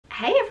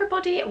Hey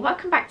everybody,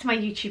 welcome back to my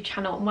YouTube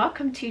channel and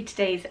welcome to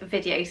today's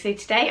video. So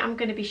today I'm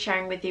going to be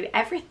sharing with you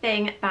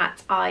everything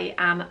that I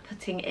am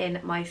putting in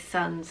my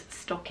son's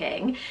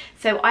stocking.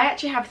 So I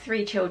actually have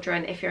 3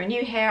 children. If you're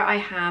new here, I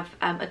have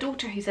a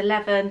daughter who's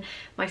 11,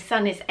 my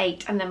son is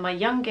 8, and then my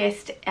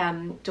youngest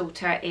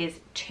daughter is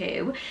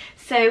 2.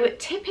 So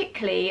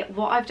typically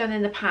what I've done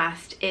in the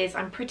past is,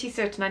 I'm pretty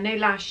certain, I know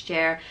last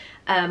year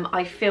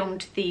I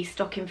filmed the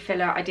stocking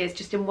filler ideas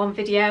just in one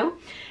video.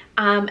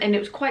 And it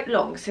was quite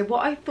long, so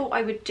what I thought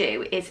I would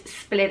do is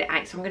split it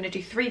out. So I'm going to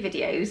do 3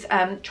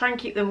 videos, try and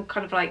keep them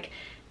kind of like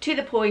to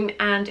the point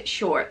and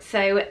short.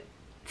 So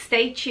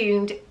stay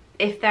tuned.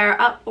 If they're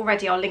up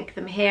already, I'll link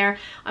them here.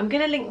 I'm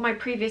going to link my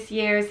previous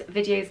year's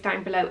videos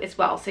down below as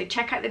well, so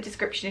check out the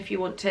description if you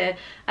want to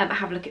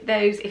have a look at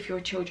those, if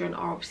your children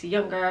are obviously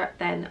younger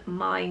than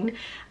mine.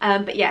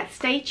 But yeah,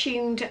 stay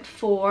tuned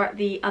for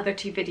the other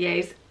 2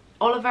 videos.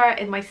 Oliver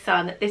and my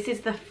son, this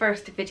is the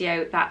first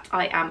video that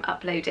I am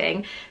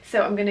uploading,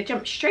 so I'm going to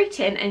jump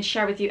straight in and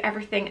share with you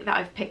everything that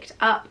I've picked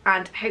up,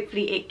 and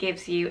hopefully it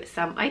gives you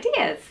some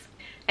ideas.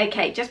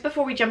 Okay, just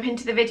before we jump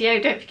into the video,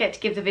 don't forget to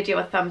give the video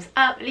a thumbs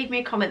up, leave me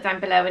a comment down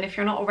below, and if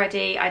you're not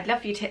already, I'd love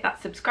for you to hit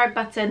that subscribe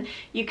button.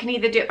 You can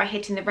either do it by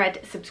hitting the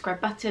red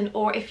subscribe button,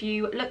 or if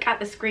you look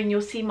at the screen,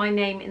 you'll see my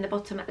name in the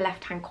bottom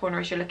left hand corner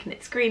as you're looking at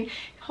the screen.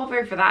 Hover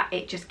over that,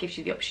 it just gives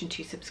you the option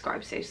to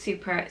subscribe, so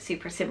super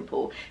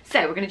simple.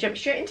 So we're going to jump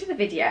straight into the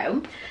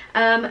video.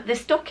 The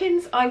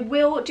stockings, I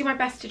will do my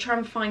best to try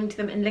and find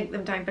them and link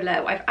them down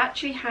below. I've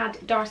actually had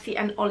Darcy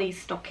and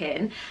Ollie's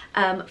stocking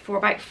for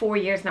about 4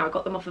 years now. I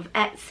got them off of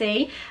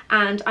Etsy,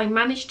 and I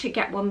managed to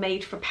get one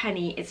made for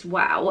Penny as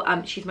well.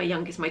 She's my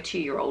youngest, my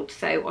 2-year-old,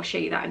 so I'll show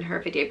you that in her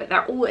video, but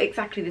they're all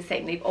exactly the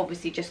same. They've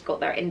obviously just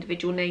got their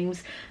individual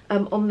names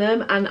on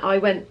them, and I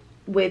went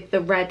with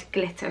the red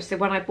glitter, so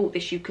when I bought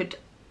this you could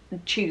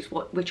choose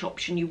which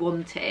option you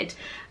wanted.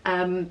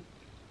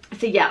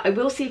 So yeah, I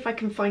will see if I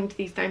can find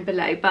these down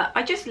below, but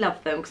I just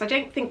love them because I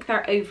don't think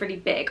they're overly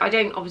big. I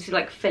don't obviously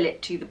like fill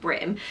it to the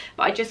brim,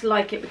 but I just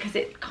like it because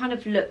it kind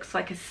of looks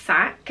like a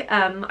sack.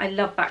 I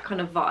love that kind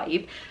of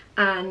vibe,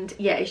 and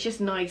yeah, it's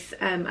just nice,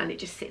 and it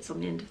just sits on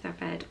the end of their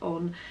bed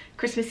on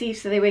Christmas Eve,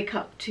 so they wake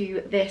up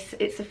to this.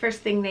 It's the first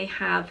thing they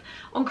have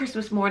on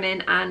Christmas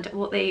morning, and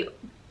what they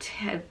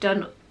have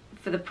done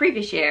for the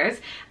previous years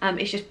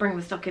is just bring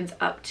the stockings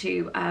up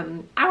to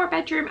our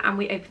bedroom, and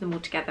we open them all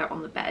together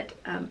on the bed.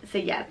 So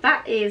yeah,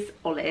 that is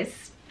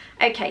Ollie's.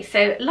 Okay,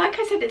 so like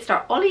I said at the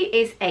start, Ollie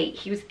is 8.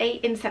 He was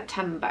 8 in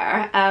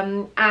September,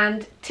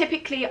 and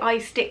typically I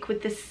stick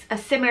with a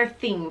similar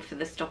theme for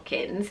the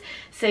stockings.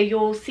 So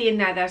you'll see in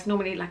there, there's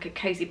normally like a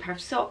cozy pair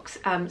of socks,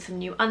 some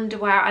new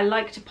underwear. I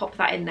like to pop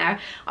that in there.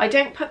 I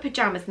don't put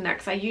pyjamas in there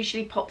because I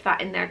usually pop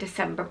that in their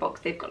December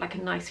box. They've got like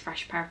a nice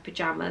fresh pair of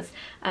pyjamas.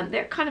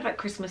 They're kind of like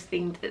Christmas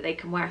themed that they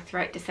can wear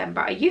throughout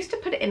December. I used to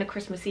put it in a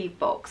Christmas Eve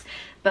box,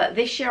 but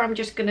this year I'm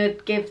just gonna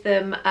give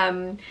them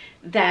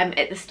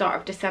at the start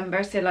of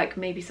December, so like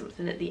maybe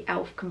something that the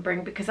elf can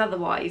bring, because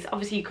otherwise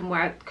obviously you can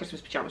wear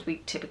Christmas pyjamas,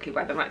 we typically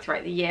wear them right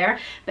throughout the year,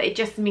 but it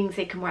just means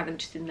they can wear them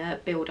just in the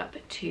build up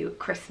to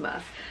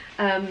Christmas.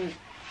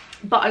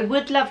 But I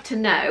would love to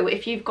know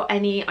if you've got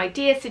any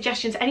ideas,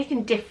 suggestions,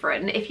 anything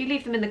different, if you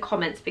leave them in the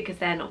comments, because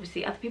then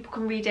obviously other people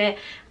can read it,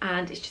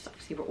 and it's just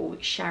obviously we're all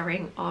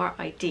sharing our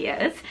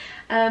ideas.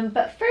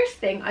 But first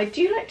thing, I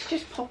do like to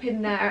just pop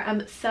in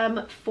there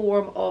some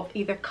form of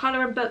either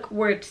colouring book,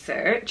 word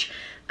search,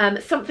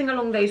 something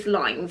along those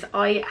lines.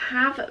 I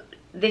have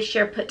this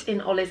year put in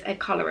Ollie's a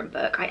colouring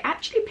book. I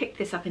actually picked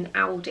this up in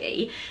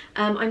Aldi.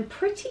 I'm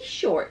pretty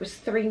sure it was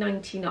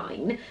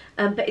 £3.99,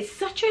 but it's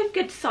such a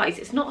good size.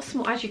 It's not a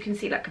small, as you can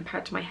see, like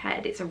compared to my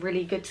head, it's a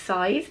really good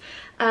size.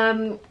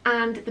 And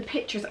the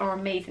pictures are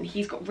amazing.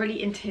 He's got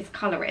really into his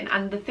colouring,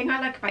 and the thing I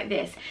like about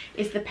this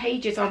is the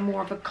pages are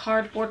more of a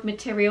cardboard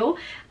material,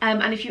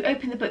 and if you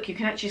open the book you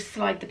can actually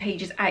slide the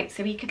pages out,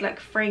 so he could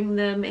like frame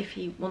them if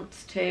he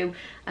wants to,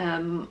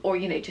 or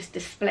you know, just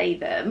display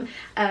them,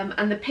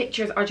 and the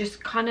pictures are just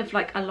kind of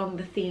like along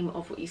the theme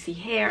of what you see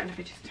here. And if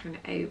I just turn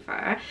it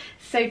over,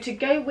 so to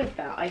go with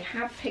that, I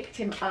have picked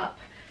him up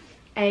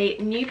a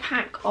new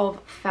pack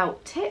of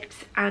felt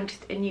tips and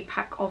just a new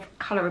pack of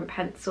colouring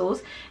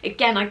pencils.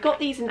 Again, I got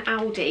these in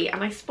Aldi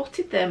and I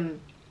spotted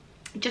them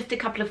just a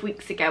couple of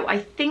weeks ago. I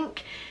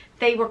think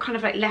they were kind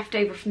of like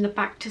leftover from the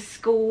back to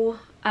school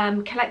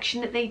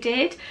collection that they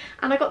did,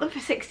 and I got them for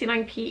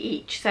 69p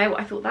each, so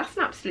I thought that's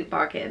an absolute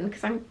bargain,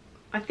 because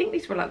I think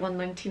these were like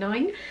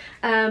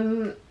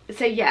 £1.99.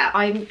 So yeah,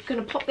 I'm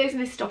gonna pop those in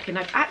his stocking.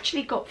 I've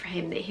actually got for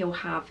him that he'll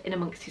have in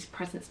amongst his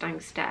presents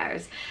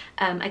downstairs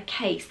a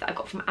case that I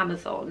got from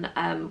Amazon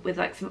with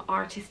like some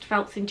artist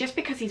felts in, just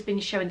because he's been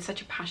showing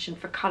such a passion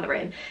for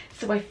colouring.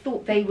 So I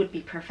thought they would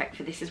be perfect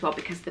for this as well,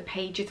 because the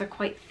pages are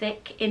quite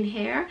thick in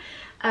here.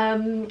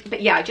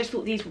 But yeah, I just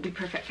thought these would be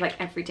perfect for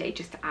like every day,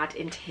 just to add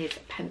into his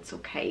pencil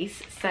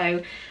case.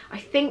 So I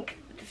think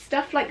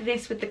stuff like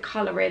this with the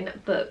colouring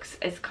books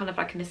is kind of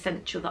like an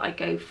essential that I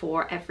go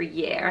for every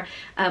year.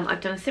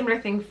 I've done a similar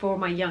thing for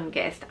my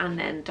youngest, and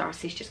then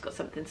Darcy's just got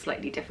something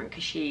slightly different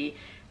because she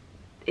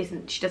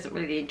she doesn't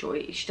really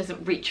enjoy, she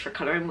doesn't reach for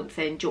colour, I wouldn't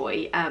say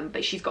enjoy,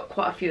 but she's got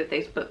quite a few of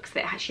those books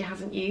that she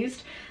hasn't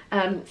used.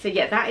 So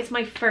yeah, that is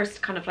my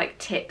first kind of like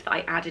tip that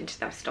I add into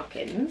their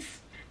stockings.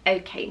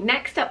 Okay,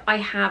 next up I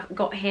have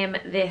got him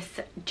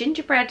this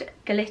gingerbread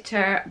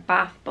glitter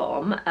bath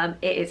bomb.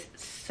 It is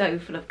so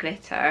full of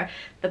glitter.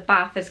 The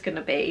bath is going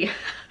to be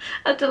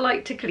a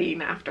delight to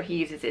clean after he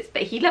uses this,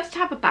 but he loves to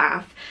have a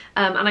bath,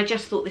 and I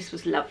just thought this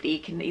was lovely. You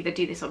can either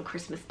do this on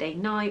Christmas Day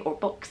night or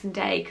Boxing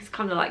Day, because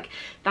kind of like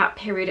that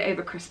period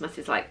over Christmas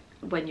is like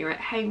when you're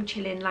at home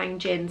chilling,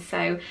 lounging.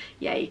 So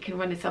yeah, you can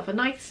run yourself a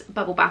nice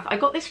bubble bath. I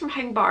got this from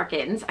Home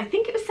Bargains. I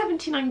think it was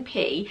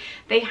 79p.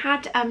 They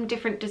had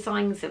different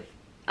designs of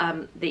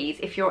these.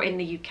 If you're in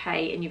the UK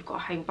and you've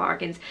got Home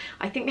Bargains,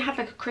 I think they had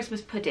like a Christmas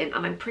pudding,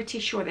 and I'm pretty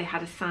sure they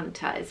had a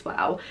Santa as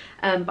well,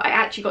 but I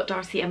actually got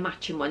Darcy a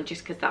matching one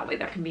just because that way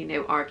there can be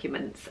no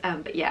arguments.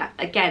 But yeah,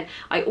 again,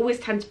 I always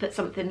tend to put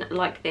something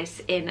like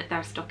this in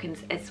their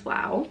stockings as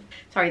well.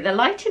 Sorry, the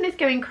lighting is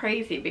going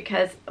crazy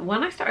because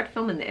when I started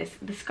filming this,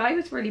 the sky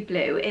was really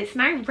blue. It's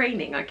now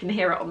raining. I can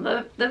hear it on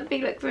the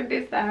Felix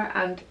windows there,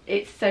 and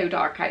it's so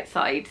dark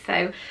outside.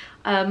 So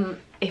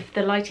if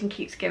the lighting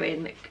keeps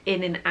going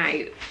in and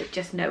out,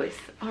 just know it's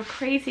our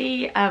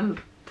crazy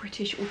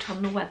British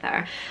autumnal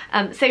weather.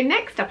 So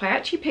next up, I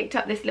actually picked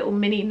up this little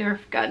mini Nerf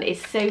gun.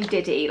 It's so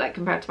diddy, like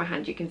compared to my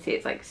hand, you can see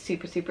it's like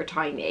super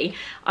tiny.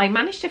 I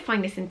managed to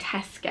find this in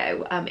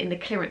Tesco in the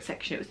clearance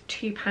section. It was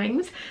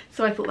 £2,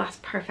 so I thought that's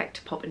perfect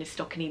to pop in his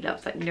stocking. He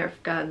loves like Nerf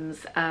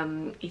guns.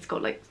 He's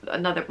got like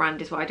another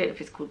brand as well. I don't know if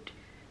it's called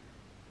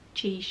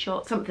Cheese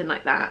Shot, something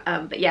like that,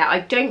 but yeah, I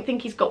don't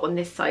think he's got one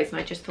this size, and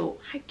I just thought,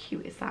 how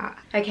cute is that?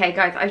 Okay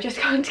guys, I've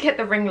just gone to get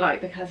the ring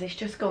light because it's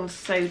just gone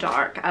so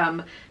dark.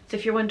 So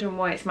if you're wondering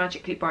why it's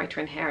magically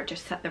brighter in here, I've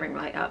just set the ring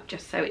light up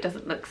just so it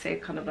doesn't look so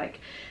kind of like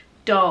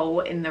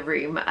dull in the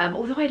room,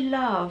 although I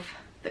love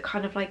the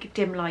kind of like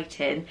dim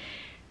lighting.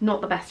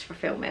 Not the best for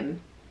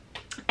filming.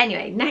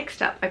 Anyway,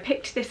 next up, I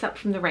picked this up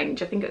from the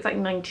range. I think it was like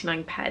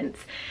 99p,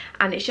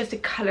 and it's just a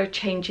colour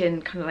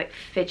changing kind of like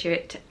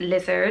fidget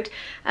lizard.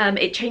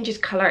 It changes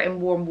colour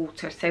in warm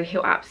water, so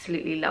he'll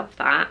absolutely love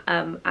that.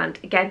 And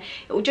again,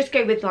 it will just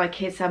go with like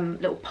his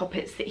little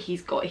poppets that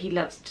he's got. He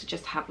loves to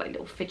just have like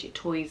little fidget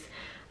toys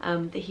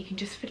that he can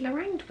just fiddle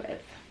around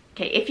with.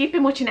 Okay, if you've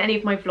been watching any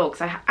of my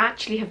vlogs, I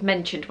actually have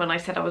mentioned when I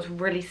said I was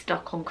really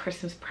stuck on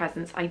Christmas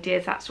presents,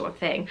 ideas, that sort of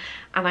thing,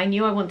 and I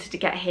knew I wanted to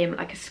get him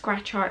like a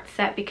scratch art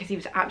set because he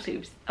was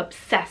absolutely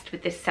obsessed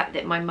with this set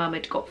that my mum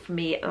had got for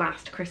me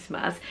last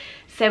Christmas.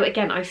 So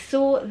again, I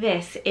saw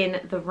this in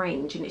the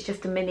range, and it's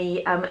just a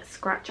mini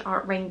scratch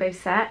art rainbow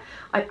set.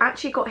 I've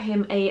actually got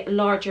him a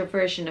larger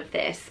version of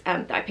this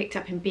that I picked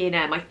up in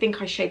B&M. I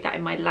think I showed that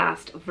in my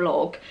last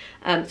vlog,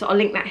 so I'll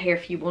link that here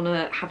if you want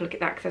to have a look at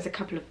that, because there's a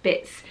couple of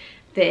bits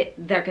that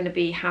they're going to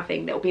be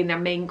having that'll be in their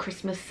main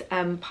Christmas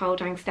pile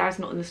downstairs,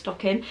 not in the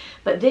stocking.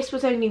 But this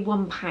was only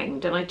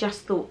 £1, and I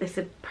just thought this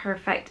is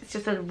perfect. It's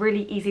just a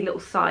really easy little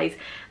size,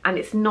 and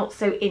it's not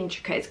so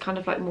intricate. It's kind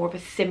of like more of a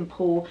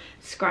simple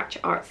scratch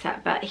art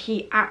set, but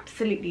he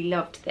absolutely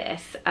loved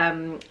this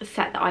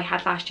set that I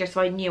had last year,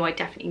 so I knew I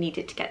definitely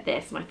needed to get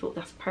this, and I thought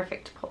that's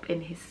perfect to pop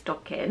in his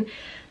stocking.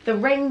 The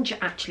range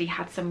actually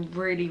had some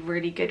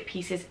really good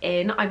pieces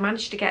in. I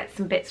managed to get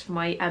some bits for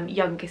my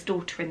youngest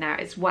daughter in there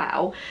as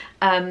well.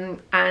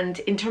 And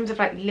in terms of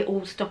like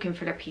little stocking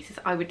filler pieces,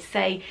 I would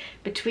say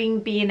between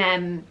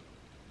B&M,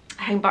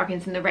 Home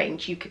Bargains and the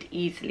range, you could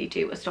easily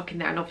do a stocking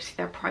there, and obviously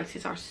their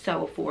prices are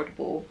so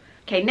affordable.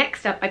 Okay,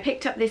 next up, I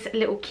picked up this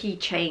little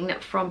keychain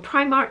from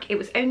Primark. It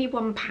was only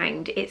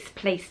 £1. It's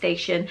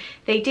PlayStation.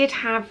 They did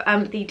have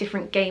the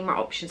different gamer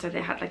options, so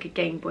they had like a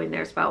Game Boy in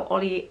there as well.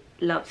 Ollie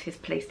loves his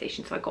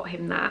PlayStation, so I got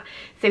him that.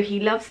 So he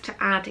loves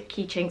to add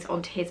keychains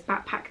onto his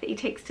backpack that he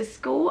takes to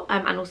school,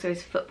 and also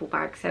his football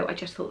bag, so I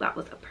just thought that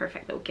was a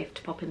perfect little gift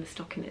to pop in the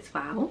stocking as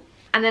well.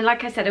 And then,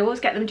 like I said, I always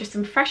get them just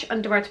some fresh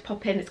underwear to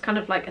pop in. It's kind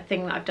of like a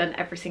thing that I've done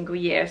every single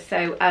year.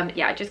 So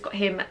yeah, I just got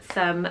him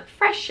some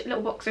fresh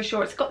little boxer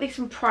shorts. Got these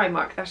from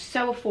Primark. They're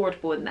so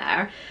affordable in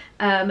there.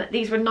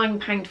 These were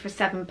 £9 for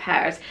 7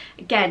 pairs.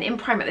 Again, in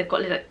Primark they've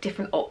got like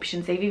different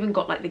options. They've even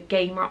got like the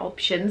gamer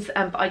options,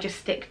 but I just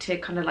stick to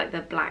kind of like the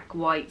black,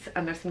 whites,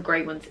 and there's some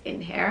grey ones in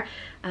here.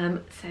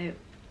 So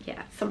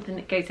yeah, something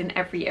that goes in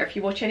every year. If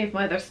you watch any of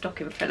my other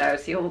stocking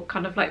fillers, you'll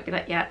kind of like be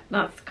like, yeah,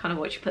 that's kind of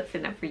what she puts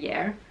in every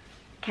year.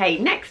 Okay,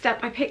 next up,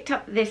 I picked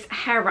up this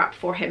hair wrap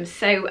for him.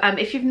 So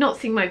if you've not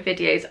seen my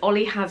videos,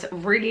 Ollie has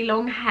really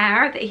long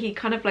hair that he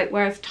kind of like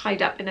wears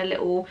tied up in a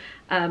little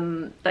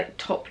like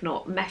top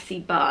knot messy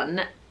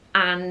bun,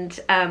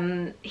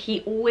 and he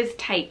always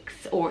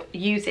takes or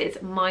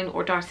uses mine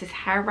or Darcy's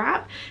hair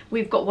wrap.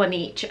 We've got one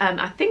each.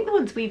 I think the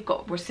ones we've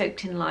got were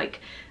soaked in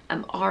like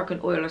argan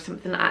oil or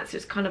something like that, so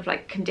it's kind of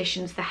like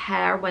conditions the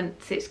hair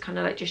once it's kind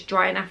of like just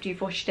drying after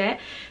you've washed it.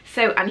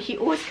 So, and he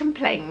always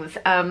complains,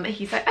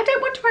 he's like, I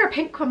don't want to wear a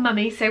pink one,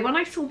 mummy. So when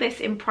I saw this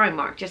in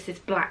Primark, just this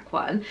black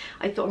one,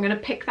 I thought I'm going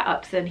to pick that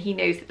up so then he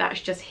knows that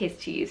that's just his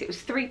to use. It was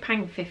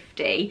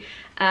 £3.50,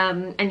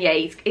 and yeah,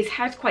 his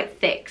hair's quite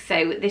thick,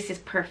 so this is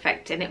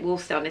perfect, and it will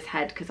stay on his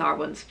head because our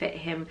ones fit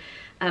him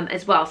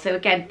as well. So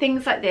again,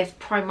 things like this,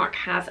 Primark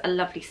has a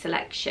lovely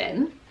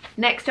selection.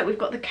 Next up, we've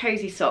got the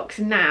cozy socks.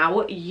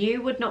 Now,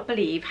 you would not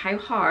believe how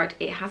hard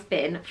it has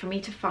been for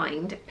me to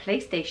find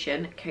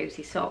PlayStation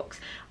cozy socks.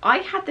 I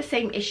had the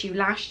same issue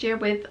last year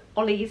with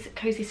Ollie's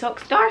cozy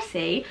socks.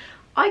 Darcy,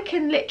 I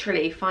can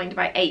literally find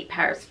about 8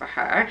 pairs for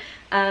her.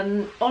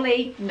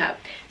 Ollie, no.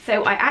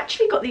 So I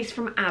actually got these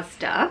from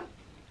Asda.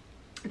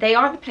 They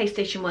are the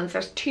PlayStation ones.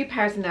 There's 2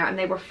 pairs in there and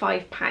they were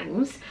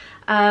 £5.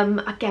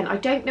 Again, I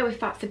don't know if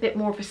that's a bit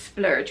more of a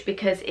splurge,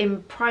 because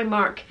in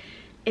Primark,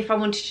 if I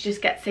wanted to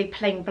just get, say,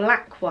 plain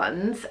black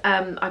ones,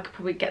 I could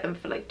probably get them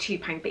for like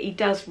 £2, but he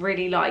does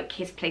really like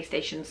his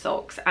PlayStation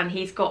socks, and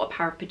he's got a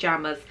pair of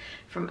pyjamas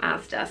from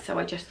Asda, so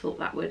I just thought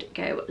that would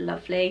go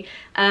lovely.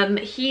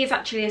 He is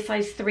actually a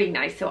size 3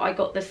 now, so I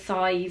got the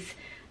size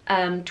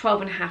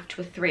 12.5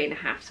 to a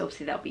 3.5, so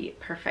obviously that'll be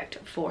perfect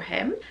for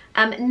him.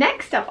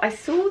 Next up, I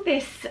saw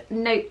this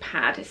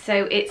notepad,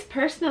 so it's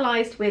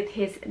personalised with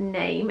his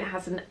name. It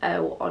has an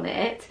O on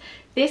it.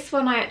 This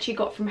one I actually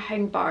got from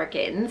Home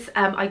Bargains.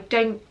 I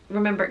don't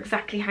remember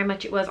exactly how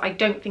much it was. I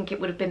don't think it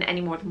would have been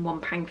any more than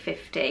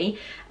 £1.50,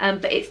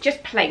 but it's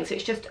just plain, so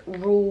it's just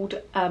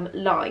ruled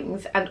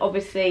lines, and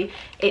obviously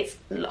it's,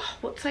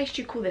 what size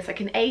do you call this,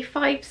 like an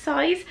A5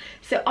 size?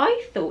 So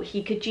I thought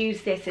he could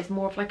use this as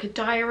more of like a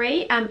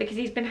diary, because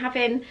he's been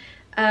having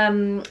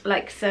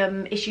like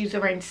some issues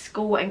around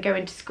school and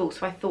going to school,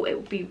 so I thought it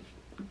would be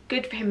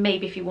good for him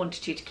maybe if he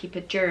wanted to keep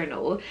a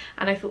journal,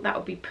 and I thought that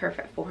would be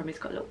perfect for him. He's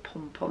got a little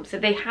pom-pom, so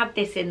they had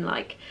this in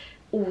like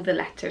all the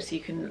letters, so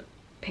you can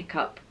pick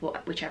up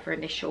whichever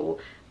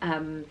initial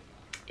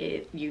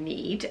you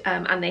need,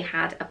 and they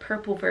had a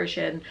purple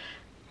version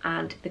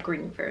and the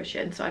green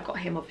version, so I got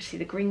him obviously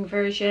the green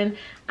version,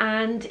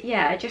 and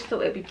yeah, I just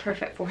thought it would be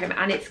perfect for him,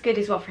 and it's good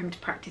as well for him to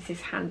practice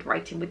his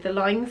handwriting with the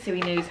lines, so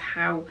he knows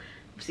how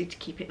obviously to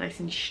keep it nice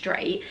and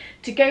straight.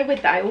 To go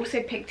with that, I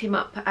also picked him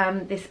up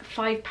this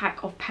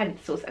 5-pack of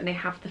pencils, and they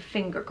have the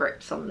finger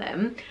grips on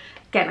them.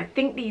 Again, I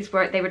think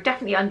they were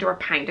definitely under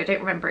 £1. I don't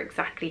remember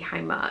exactly how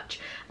much,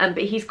 but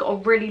he's got a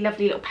really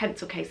lovely little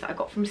pencil case that I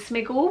got from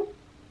Smiggle.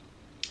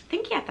 I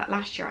think he had that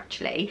last year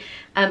actually,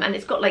 and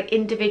it's got like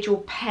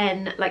individual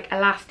pen like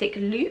elastic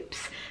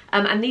loops,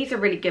 and these are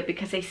really good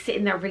because they sit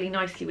in there really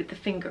nicely with the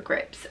finger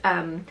grips.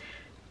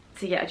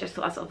 So yeah, I just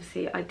thought that's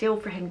obviously ideal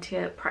for him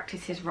to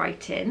practice his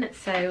writing.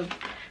 So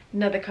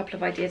another couple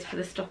of ideas for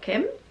the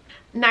stocking.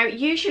 Now,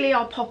 usually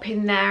I'll pop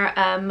in there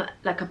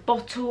like a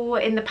bottle.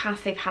 In the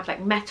past they've had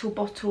like metal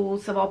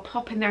bottles, so I'll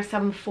pop in there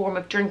some form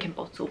of drinking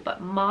bottle, but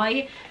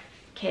my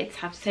kids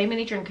have so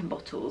many drinking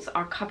bottles.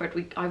 Our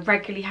cupboard, I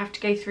regularly have to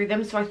go through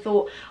them, so I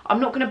thought I'm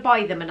not going to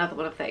buy them another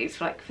one of those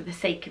for the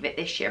sake of it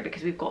this year,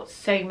 because we've got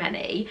so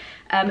many.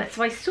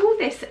 So I saw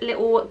this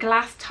little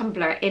glass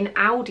tumbler in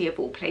Aldi of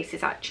all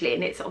places actually,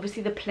 and it's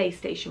obviously the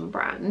PlayStation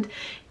brand.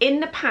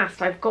 In the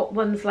past I've got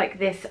ones like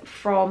this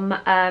from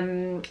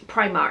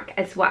Primark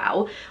as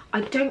well.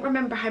 I don't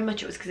remember how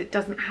much it was because it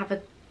doesn't have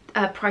a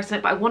price on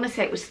it, but I want to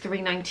say it was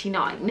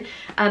 £3.99.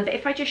 But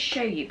if I just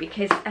show you,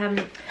 because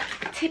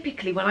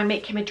typically when I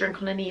make him a drink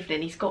on an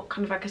evening, he's got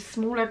kind of like a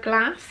smaller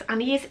glass,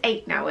 and he is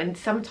 8 now, and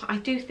sometimes I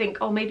do think,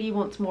 oh, maybe he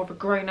wants more of a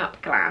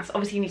grown-up glass.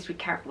 Obviously he needs to be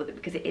careful with it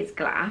because it is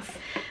glass,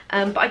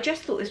 but I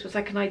just thought this was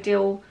like an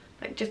ideal,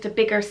 like just a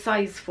bigger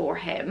size for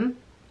him,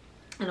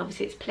 and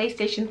obviously it's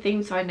PlayStation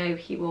themed, so I know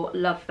he will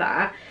love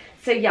that.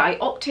 So yeah, I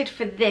opted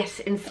for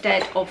this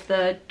instead of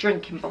the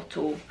drinking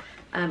bottle,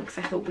 because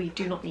I thought we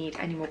do not need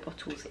any more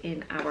bottles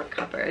in our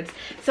cupboards.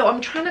 So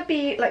I'm trying to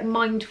be like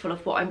mindful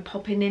of what I'm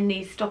popping in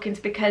these stockings,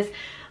 because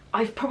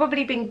I've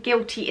probably been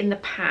guilty in the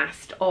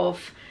past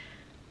of,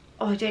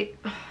 I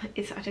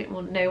don't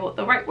want to know what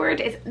the right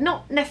word is,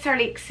 not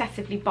necessarily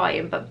excessively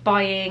buying, but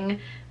buying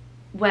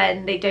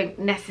when they don't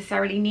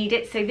necessarily need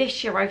it. So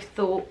this year I've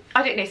thought,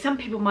 I don't know, some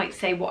people might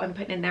say what I'm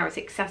putting in there is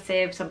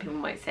excessive, some people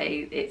might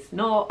say it's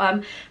not,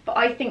 but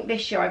I think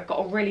this year I've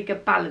got a really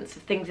good balance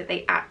of things that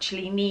they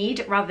actually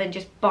need, rather than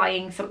just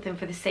buying something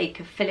for the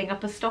sake of filling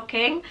up a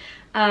stocking.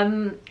 I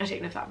don't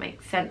know if that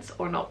makes sense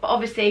or not, but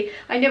obviously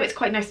I know it's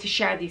quite nice to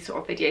share these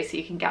sort of videos so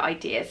you can get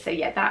ideas. So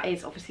yeah, that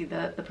is obviously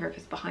the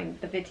purpose behind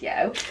the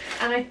video.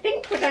 And I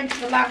think we're down to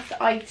the last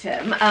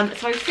item.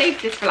 So I've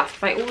saved this for last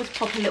because I always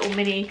pop a little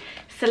mini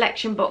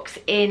selection box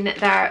in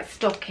their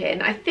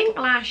stocking. I think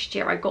last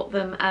year I got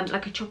them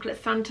like a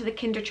chocolate Santa, the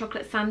Kinder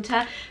Chocolate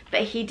Santa,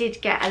 but he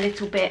did get a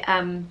little bit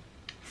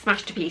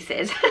smashed to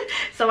pieces.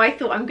 So I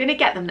thought I'm going to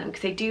get them then,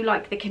 because they do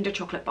like the Kinder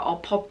Chocolate, but I'll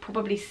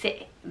probably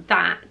sit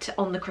that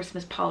on the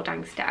Christmas pile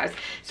downstairs.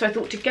 So I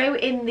thought to go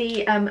in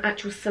the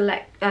actual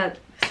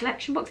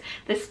selection box,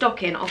 the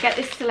stocking, I'll get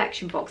this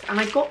selection box, and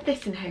I got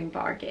this in Home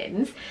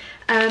Bargains.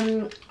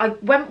 I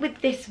went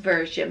with this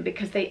version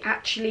because they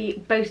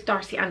actually, both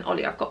Darcy and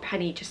Ollie, I've got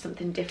Penny just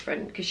something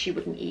different because she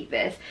wouldn't eat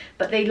this,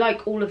 but they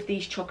like all of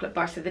these chocolate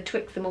bars, so the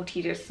Twix, the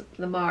Maltesers,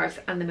 the Mars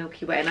and the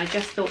Milky Way, and I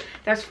just thought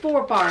there's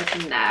 4 bars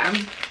in there.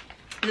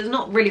 It's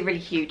not really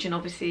huge, and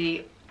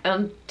obviously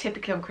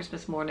typically on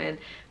Christmas morning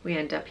we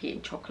end up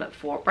eating chocolate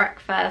for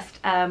breakfast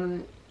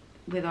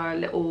with our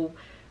little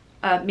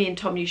me and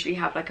Tom usually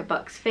have like a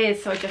Bucks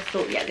Fizz, so I just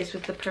thought, yeah, this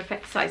was the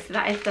perfect size. So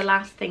that is the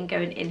last thing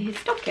going in his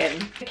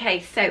stocking. Okay,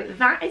 so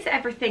that is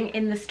everything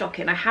in the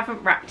stocking. I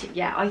haven't wrapped it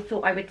yet. I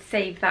thought I would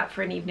save that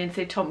for an evening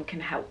so Tom can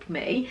help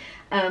me,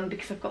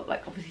 because I've got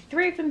like obviously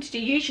 3 of them to do.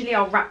 Usually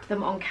I'll wrap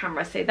them on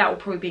camera, so that will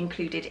probably be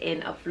included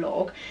in a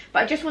vlog.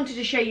 But I just wanted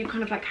to show you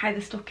kind of like how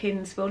the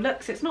stockings will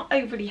look. So it's not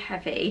overly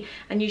heavy,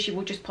 and usually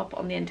we'll just pop it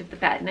on the end of the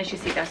bed. And as you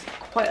see, there's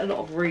quite a lot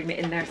of room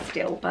in there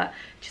still, but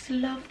just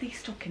love these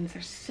stockings.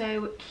 They're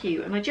so cute.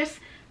 And I just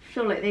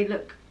feel like they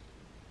look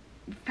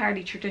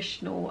fairly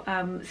traditional.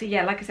 So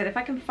yeah, like I said, if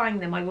I can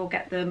find them I will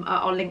get them.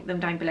 I'll link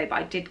them down below, but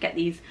I did get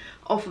these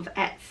off of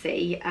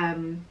Etsy.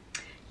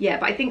 Yeah,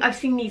 but I think I've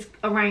seen these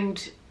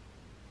around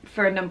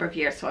for a number of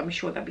years, so I'm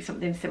sure there'll be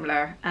something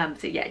similar.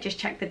 So yeah, just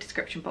check the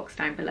description box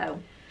down below.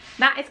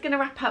 That is going to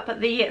wrap up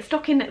the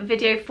stocking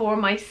video for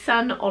my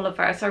son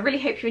Oliver. So I really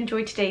hope you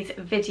enjoyed today's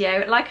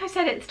video. Like I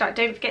said at the start,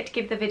 don't forget to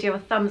give the video a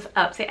thumbs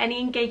up. So any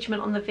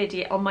engagement on the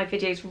video, on my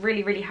videos,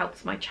 really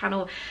helps my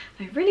channel.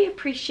 I really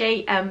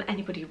appreciate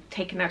anybody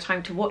taking their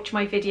time to watch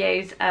my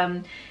videos,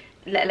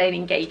 let alone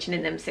engaging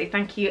in them. So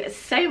thank you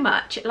so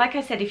much. Like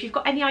I said, if you've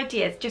got any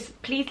ideas, just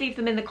please leave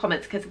them in the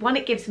comments, because one,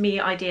 it gives me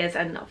ideas,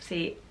 and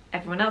obviously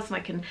everyone else, and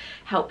I can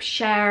help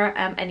share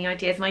any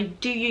ideas. And I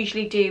do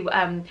usually do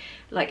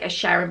like a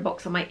sharing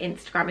box on my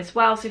Instagram as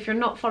well, so if you're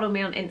not following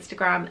me on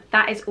Instagram,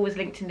 that is always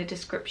linked in the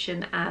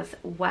description as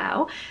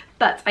well.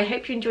 But I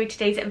hope you enjoyed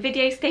today's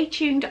video. Stay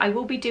tuned, I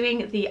will be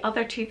doing the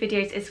other 2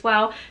 videos as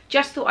well.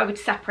 Just thought I would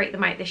separate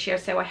them out this year,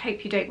 so I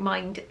hope you don't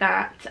mind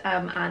that,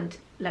 and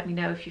let me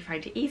know if you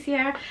find it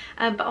easier.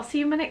 But I'll see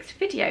you in my next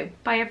video.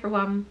 Bye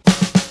everyone.